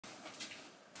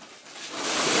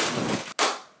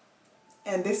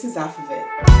and this is Zaful.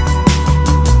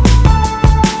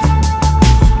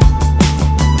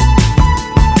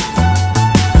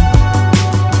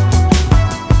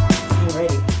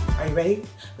 Are you ready?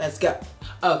 Let's go.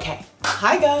 Okay.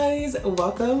 Hi guys,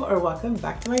 welcome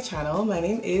back to my channel. My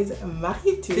name is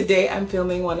Marie. Today I'm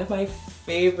filming one of my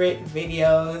favorite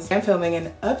videos. I'm filming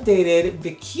an updated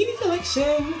bikini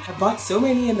collection. I bought so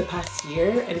many in the past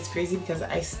year, and it's crazy because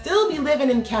I still be living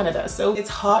in Canada, so it's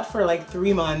hot for like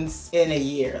 3 months in a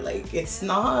year. Like it's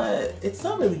not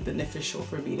really beneficial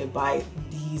for me to buy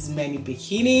these many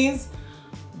bikinis.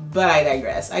 But I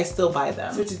digress, I still buy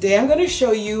them. So today I'm gonna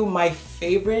show you my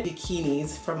favorite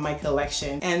bikinis from my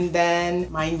collection and then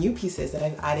my new pieces that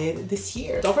I've added this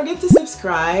year. Don't forget to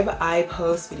subscribe. I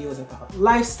post videos about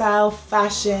lifestyle,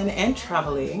 fashion, and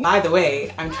traveling. By the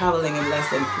way, I'm traveling in less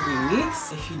than 3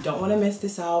 weeks. If you don't wanna miss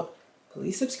this out,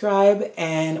 please subscribe,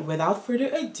 and without further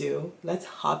ado, let's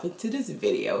hop into this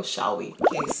video, shall we?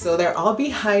 Okay, so they're all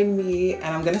behind me,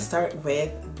 and I'm gonna start with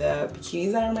the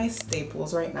bikinis that are my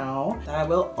staples right now that I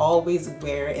will always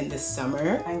wear in the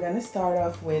summer. I'm gonna start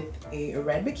off with a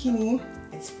red bikini.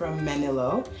 It's from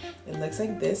Manila. It looks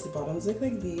like this, the bottoms look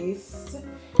like these,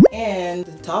 and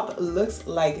the top looks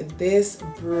like this,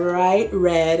 bright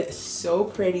red, so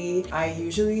pretty. I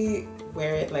usually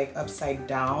wear it like upside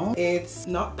down. It's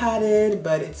not padded,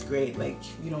 but it's great. Like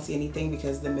you don't see anything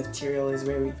because the material is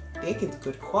very thick. It's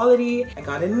good quality. I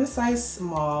got it in a size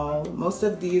small. Most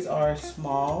of these are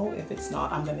small. If it's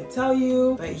not, I'm gonna tell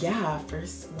you. But yeah,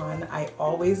 first one, I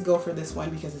always go for this one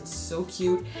because it's so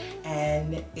cute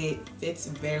and it fits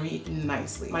very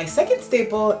nicely. My second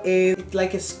staple is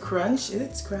like a scrunch. Is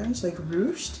it scrunch? Like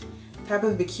ruched type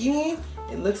of bikini.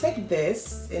 It looks like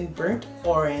this in burnt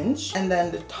orange, and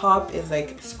then the top is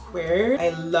like squared. I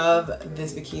love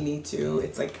this bikini too.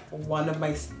 It's like one of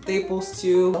my staples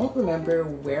too. I don't remember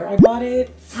where I bought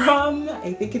it from.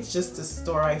 I think it's just a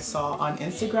store I saw on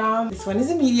Instagram. This one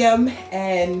is a medium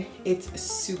and it's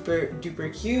super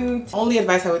duper cute. Only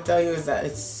advice I would tell you is that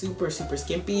it's super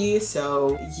skimpy,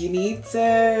 so you need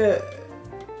to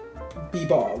be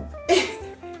bald.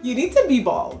 You need to be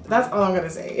bald. That's all I'm gonna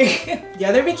say. The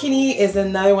other bikini is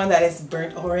another one that is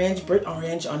burnt orange. Burnt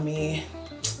orange on me,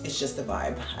 it's just a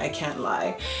vibe. I can't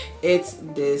lie. It's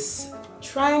this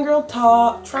triangle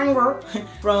top,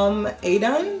 from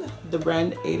Adan, the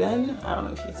brand Adan. I don't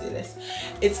know if you see this.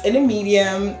 It's in a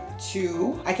medium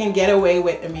too. I can get away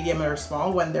with a medium or a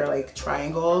small when they're like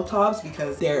triangle tops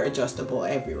because they're adjustable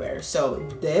everywhere. So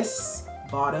this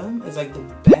bottom is like the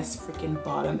best freaking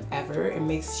bottom ever. It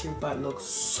makes your butt look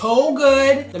so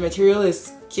good. The material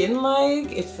is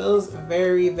skin-like. It feels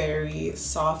very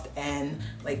soft and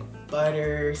like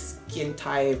butter skin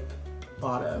type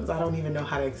bottoms. I don't even know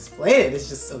how to explain it. It's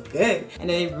just so good. And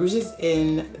then it rouges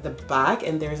in the back,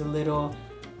 and there's a little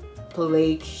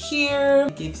plaque here.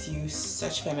 It gives you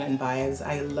such feminine vibes.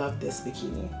 I love this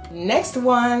bikini. Next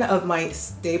one of my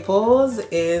staples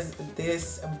is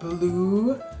this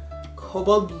blue,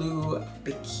 cobalt blue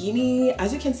bikini.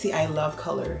 As you can see, I love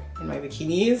color in my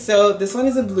bikinis. So this one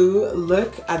is a blue.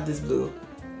 Look at this blue.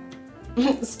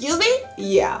 Excuse me?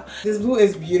 Yeah. This blue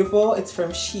is beautiful. It's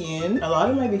from Shein. A lot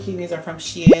of my bikinis are from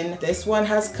Shein. This one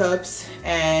has cups,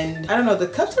 and I don't know, the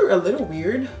cups are a little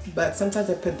weird, but sometimes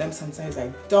I put them, sometimes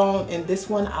I don't. And this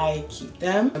one, I keep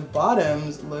them. The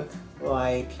bottoms look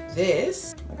like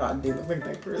this. Oh my god, they look like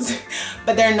diapers.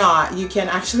 But they're not. You can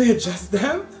actually adjust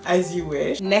them as you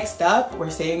wish. Next up, we're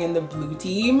staying in the blue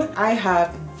team. I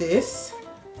have this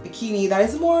bikini that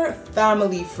is more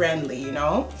family friendly, you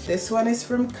know? This one is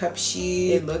from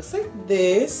Cupshe. It looks like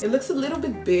this. It looks a little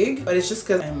bit big, but it's just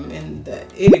because I'm in the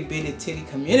itty bitty titty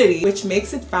community, which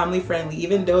makes it family friendly.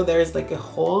 Even though there's like a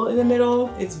hole in the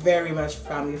middle, it's very much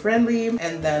family friendly.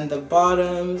 And then the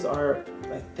bottoms are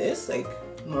like this, like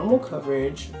normal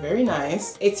coverage, very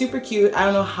nice. It's super cute. I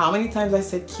don't know how many times I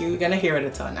said cute. You're gonna hear it a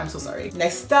ton. I'm so sorry.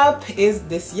 Next up is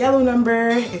this yellow number.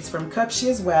 It's from Cupshe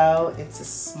as well. It's a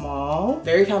small,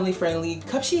 very family friendly.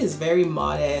 Cupshe is very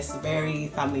modest, very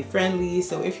family friendly.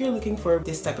 So if you're looking for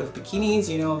this type of bikinis,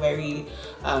 you know, very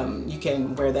you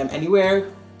can wear them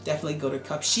anywhere, definitely go to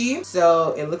Cupshe.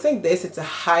 So it looks like this. It's a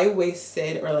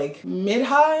high-waisted or like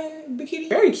mid-high bikini.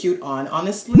 Very cute on,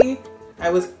 honestly. I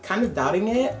was kind of doubting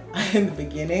it in the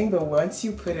beginning, but once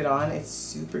you put it on, it's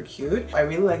super cute. I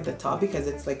really like the top because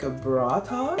it's like a bra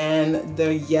top, and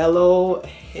the yellow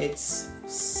hits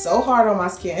so hard on my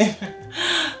skin.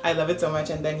 I love it so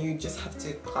much. And then you just have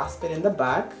to clasp it in the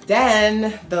back.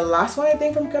 Then the last one, I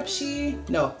think, from Cupshe,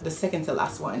 no, the second to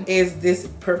last one, is this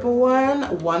purple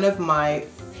one of my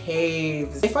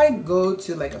faves. If I go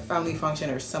to like a family function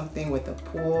or something with a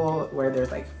pool where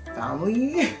there's like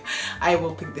family, I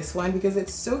will pick this one because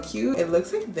it's so cute. It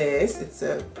looks like this. It's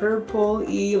a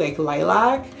purple-y, like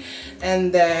lilac.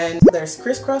 And then there's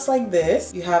crisscross like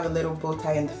this. You have a little bow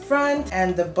tie in the front,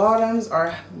 and the bottoms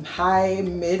are high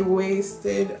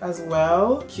mid-waisted as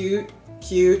well. Cute,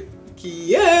 cute,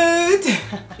 cute.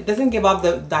 It doesn't give off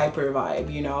the diaper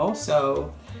vibe, you know,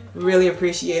 so really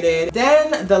appreciate it.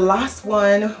 Then the last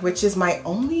one, which is my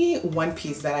only one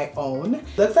piece that I own,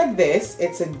 looks like this.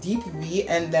 It's a deep V,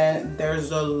 and then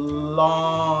there's a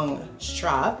long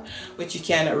strap which you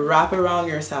can wrap around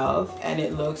yourself, and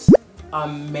it looks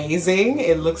amazing.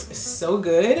 It looks so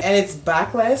good, and it's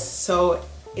backless, so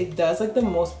it does like the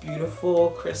most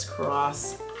beautiful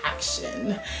crisscross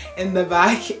action in the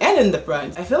back and in the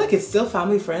front. I feel like it's still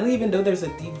family friendly even though there's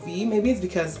a deep V. Maybe it's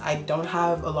because I don't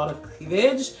have a lot of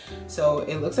cleavage, so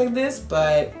it looks like this,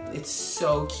 but it's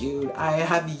so cute. I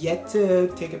have yet to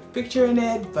take a picture in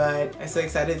it, but I'm so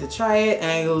excited to try it,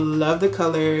 and I love the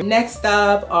color. Next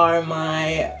up are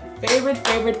my favorite,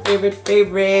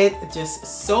 just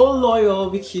so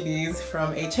loyal bikinis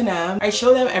from H&M. I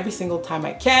show them every single time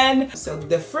I can. So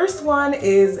the first one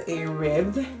is a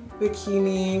ribbed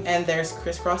bikini, and there's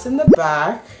crisscross in the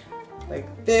back like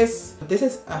this. This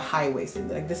is a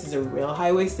high-waisted, like this is a real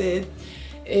high-waisted.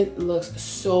 It looks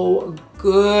so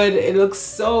good. It looks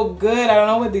so good. I don't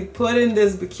know what they put in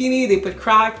this bikini. They put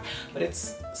crack, but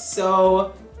it's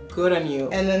so good on you.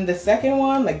 And then the second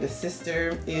one, like the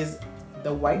sister, is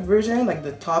the white version. Like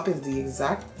the top is the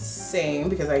exact same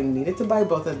because I needed to buy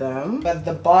both of them, but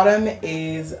the bottom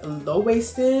is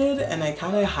low-waisted, and I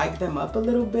kind of hiked them up a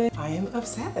little bit. I am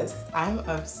obsessed. I'm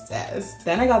obsessed.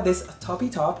 Then I got this toppy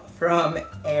top from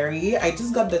Aerie. I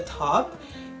just got the top.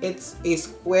 It's a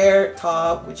square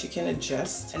top which you can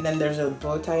adjust, and then there's a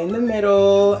bow tie in the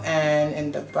middle, and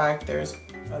in the back there's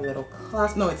a little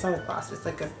clasp. No, it's not a clasp. It's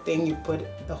like a thing you put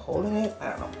the hole in it.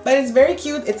 I don't know. But it's very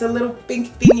cute. It's a little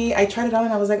pink thingy. I tried it on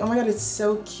and I was like, oh my god, it's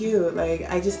so cute.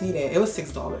 Like, I just need it. It was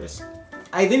 $6.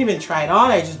 I didn't even try it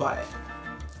on. I just bought it.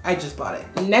 I just bought it.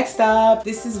 Next up,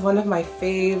 this is one of my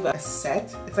fave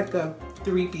set. It's like a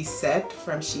 3-piece set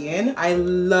from Shein. I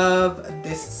love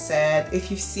this set.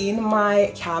 If you've seen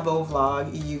my Cabo vlog,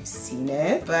 you've seen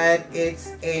it, but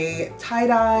it's a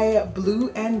tie-dye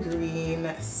blue and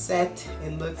green set.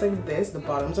 It looks like this. The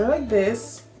bottoms are like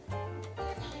this,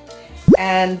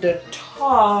 and the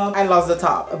top, I lost the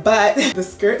top, but the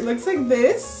skirt looks like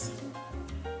this,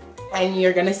 and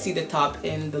you're gonna see the top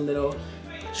in the little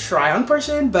try on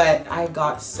portion. But I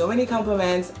got so many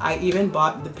compliments. I even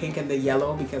bought the pink and the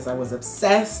yellow because I was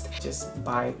obsessed. Just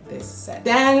buy this set.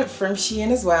 Then from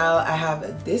Shein as well, I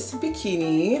have this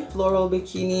bikini, floral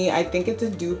bikini. I think it's a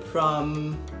dupe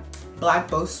from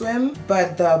Black Bow Swim,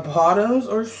 but the bottoms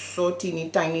are so teeny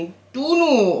tiny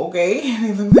tunu, okay?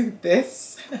 They look like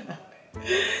this.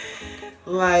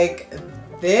 Like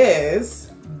this.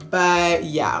 But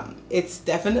yeah, it's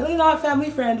definitely not family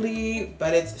friendly,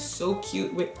 but it's so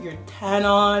cute with your tan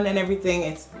on and everything.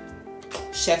 It's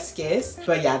chef's kiss.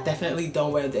 But yeah, definitely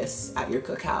don't wear this at your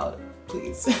cookout,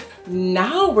 please.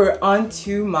 Now we're on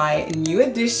to my new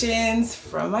additions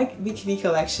from my bikini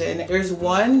collection. There's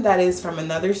one that is from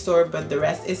another store, but the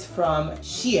rest is from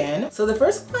Shein. So the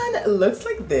first one looks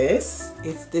like this.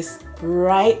 It's this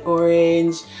bright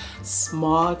orange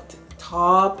smocked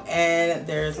top, and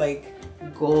there's like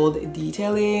gold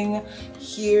detailing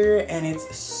here, and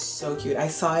it's so cute. I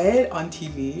saw it on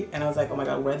TV and I was like, oh my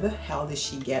god, where the hell did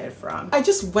she get it from? I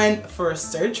just went for a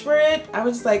search for it. I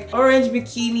was just like, orange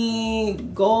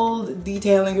bikini, gold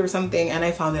detailing or something, and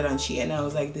I found it on Shein, and I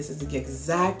was like, this is the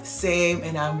exact same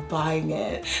and I'm buying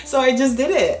it. So I just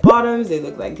did it. Bottoms, they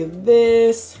look like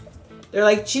this. They're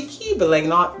like cheeky, but like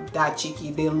not that cheeky.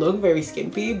 They look very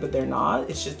skimpy, but they're not.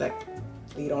 It's just like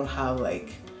they don't have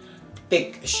like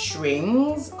thick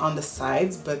strings on the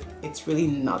sides, but it's really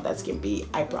not that skimpy,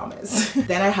 I promise.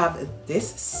 Then I have this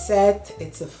set.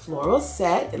 It's a floral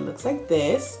set. It looks like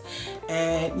this,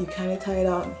 and you kind of tie it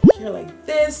out here like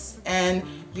this, and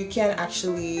you can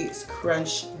actually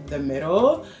scrunch the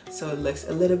middle so it looks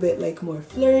a little bit like more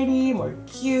flirty, more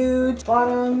cute.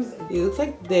 Bottoms, they look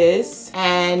like this,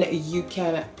 and you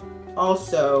can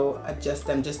also adjust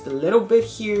them just a little bit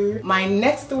here. My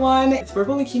next one, it's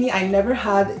purple bikini. I never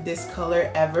had this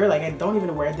color ever. Like, I don't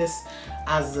even wear this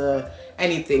as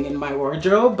anything in my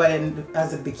wardrobe, but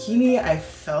as a bikini, I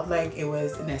felt like it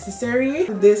was necessary.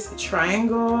 This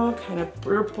triangle, kind of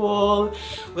purple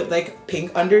with like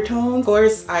pink undertone. Of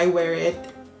course, I wear it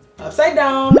upside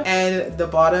down, and the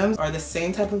bottoms are the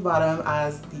same type of bottom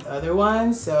as the other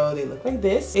ones, so they look like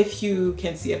this. If you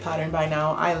can see a pattern by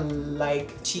now, I like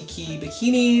cheeky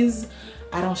bikinis.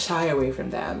 I don't shy away from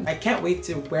them. I can't wait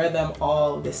to wear them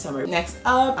all this summer. Next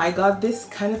up, I got this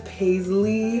kind of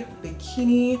paisley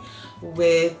bikini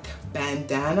with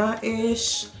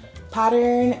bandana-ish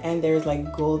pattern, and there's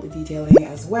like gold detailing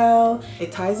as well.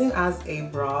 It ties in as a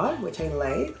bra, which I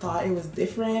like. Thought it was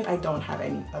different. I don't have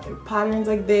any other patterns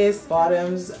like this.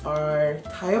 Bottoms are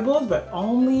tieable, but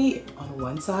only on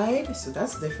one side, so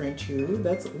that's different too.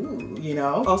 That's ooh, you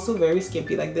know. Also very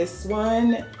skimpy. Like this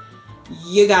one,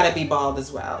 you gotta be bald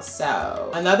as well.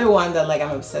 So another one that like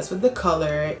I'm obsessed with the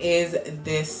color is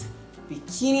this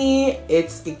bikini.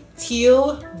 It's a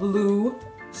teal blue,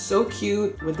 so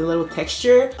cute with the little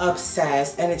texture.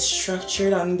 Obsessed. And it's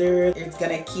structured under. It's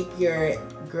gonna keep your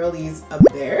girlies up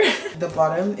there. The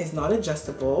bottom is not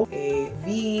adjustable, a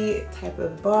V type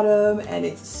of bottom, and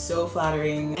it's so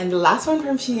flattering. And the last one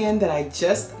from Shein that I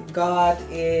just got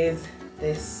is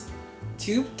this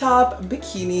tube top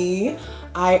bikini.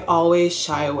 I always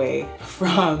shy away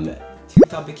from tube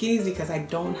top bikinis because I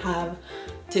don't have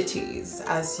titties,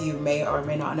 as you may or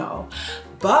may not know,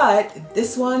 but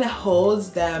this one holds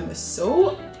them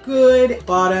so good.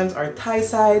 Bottoms are tie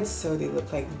sides, so they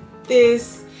look like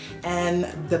this, and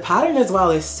the pattern as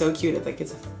well is so cute. It's like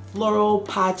it's a floral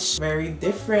patch, very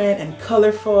different and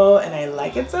colorful, and I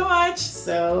like it so much.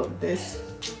 So this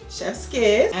chef's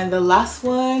kiss. And the last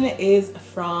one is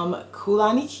from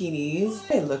Kulani Kinis.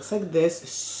 It looks like this,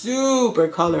 super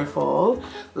colorful.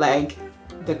 Like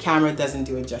the camera doesn't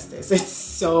do it justice. It's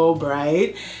so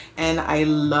bright and I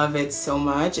love it so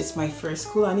much. It's my first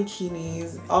Kulani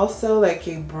kinis. Also like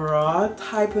a bra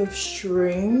type of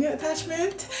string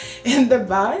attachment in the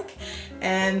back,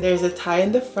 and there's a tie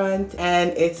in the front,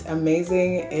 and it's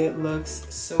amazing. It looks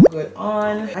so good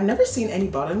on. I've never seen any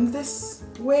bottoms this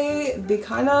way. They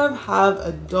kind of have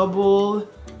a double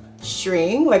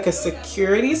string, like a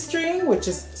security string, which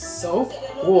is so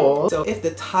cool. So if the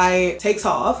tie takes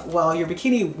off, well, your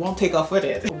bikini won't take off with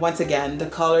it. Once again, the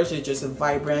colors are just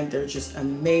vibrant, they're just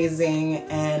amazing,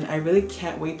 and I really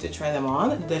can't wait to try them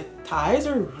on. The ties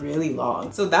are really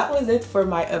long. So that was it for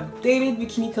my updated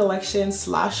bikini collection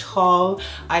slash haul.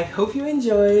 I hope you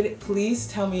enjoyed. Please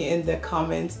tell me in the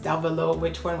comments down below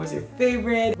which one was your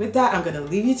favorite. With that, I'm gonna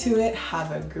leave you to it.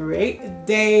 Have a great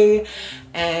day,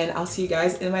 and I'll see you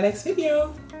guys in my next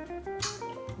video.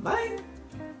 Bye.